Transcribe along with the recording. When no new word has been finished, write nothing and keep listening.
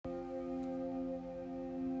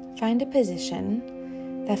Find a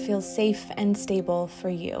position that feels safe and stable for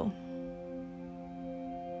you.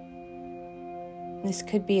 This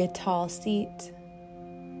could be a tall seat,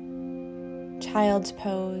 child's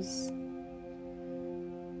pose,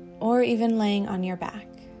 or even laying on your back.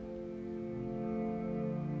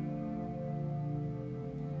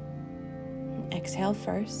 Exhale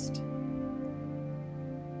first,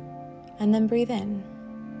 and then breathe in.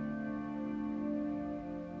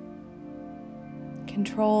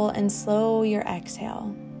 Control and slow your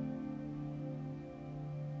exhale.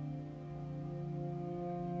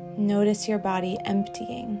 Notice your body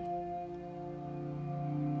emptying.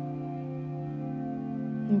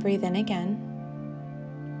 And breathe in again.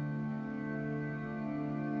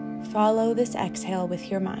 Follow this exhale with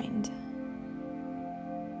your mind.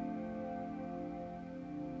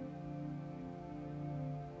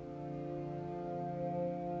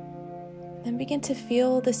 Then begin to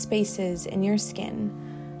feel the spaces in your skin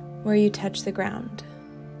where you touch the ground.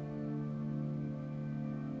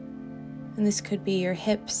 And this could be your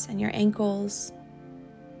hips and your ankles,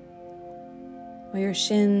 or your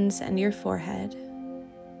shins and your forehead.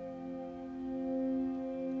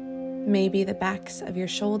 Maybe the backs of your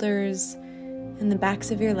shoulders and the backs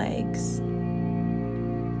of your legs.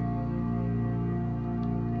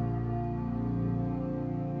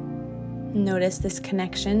 Notice this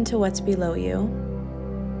connection to what's below you.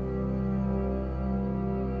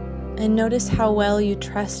 And notice how well you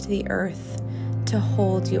trust the earth to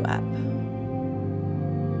hold you up.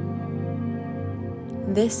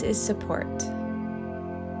 This is support.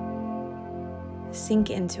 Sink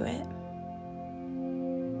into it.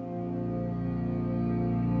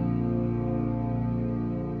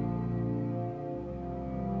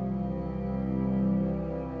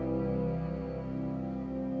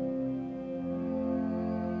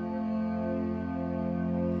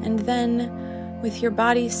 And then, with your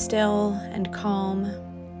body still and calm,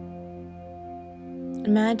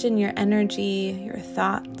 imagine your energy, your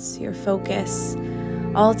thoughts, your focus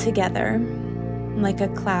all together like a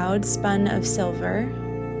cloud spun of silver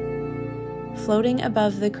floating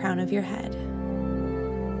above the crown of your head.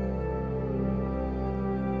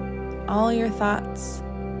 All your thoughts,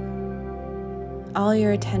 all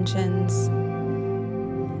your attentions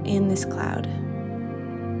in this cloud.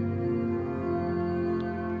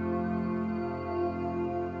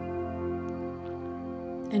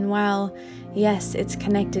 And while, yes, it's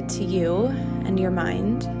connected to you and your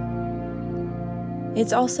mind,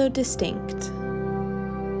 it's also distinct.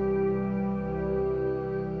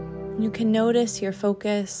 You can notice your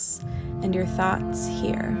focus and your thoughts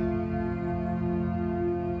here.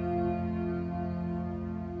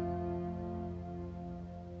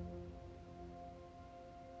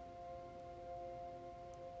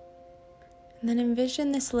 And then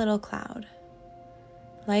envision this little cloud,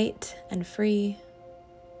 light and free.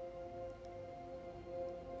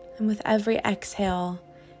 And with every exhale,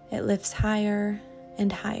 it lifts higher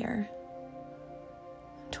and higher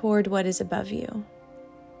toward what is above you.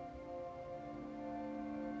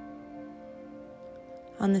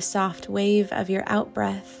 On the soft wave of your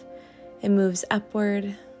out-breath, it moves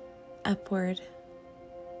upward, upward.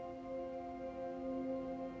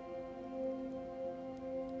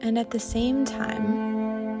 And at the same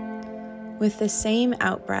time, with the same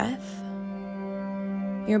out-breath,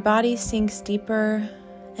 your body sinks deeper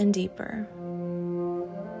and deeper.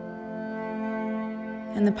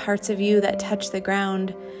 And the parts of you that touch the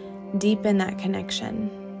ground deepen that connection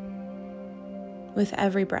with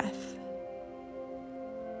every breath.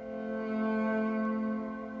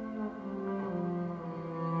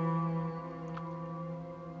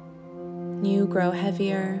 You grow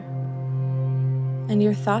heavier, and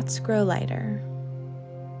your thoughts grow lighter.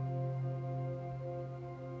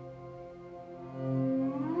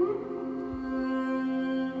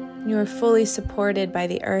 You are fully supported by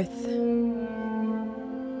the earth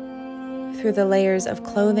through the layers of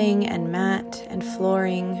clothing and mat and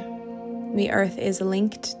flooring. The earth is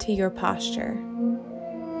linked to your posture,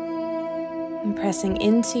 and pressing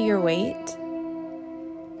into your weight,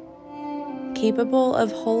 capable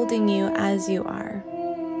of holding you as you are.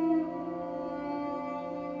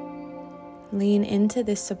 Lean into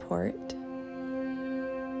this support.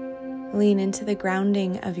 Lean into the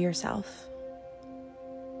grounding of yourself.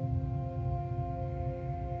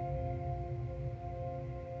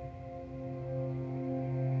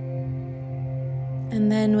 And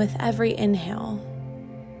then with every inhale,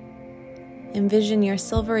 envision your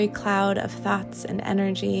silvery cloud of thoughts and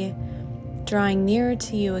energy drawing nearer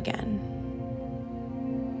to you again,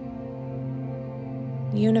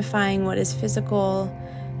 unifying what is physical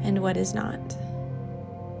and what is not.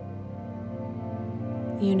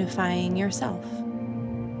 unifying yourself.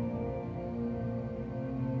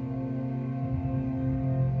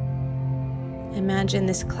 Imagine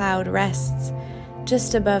this cloud rests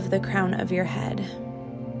just above the crown of your head.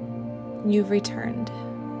 You've returned.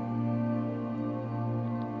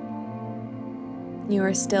 You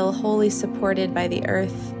are still wholly supported by the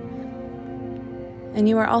earth, and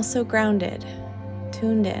you are also grounded,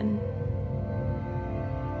 tuned in.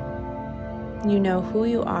 You know who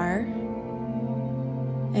you are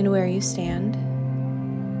and where you stand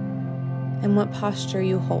and what posture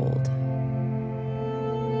you hold.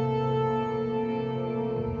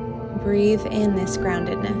 Breathe in this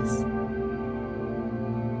groundedness.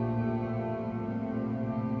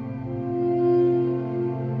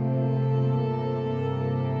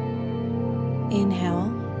 Inhale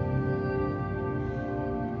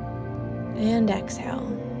and exhale.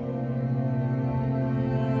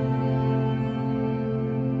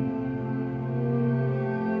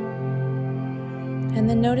 And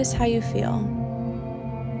then notice how you feel.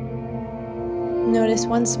 Notice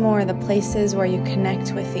once more the places where you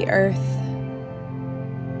connect with the earth.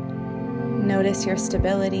 Notice your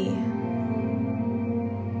stability,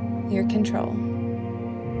 your control.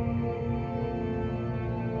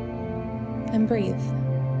 And breathe.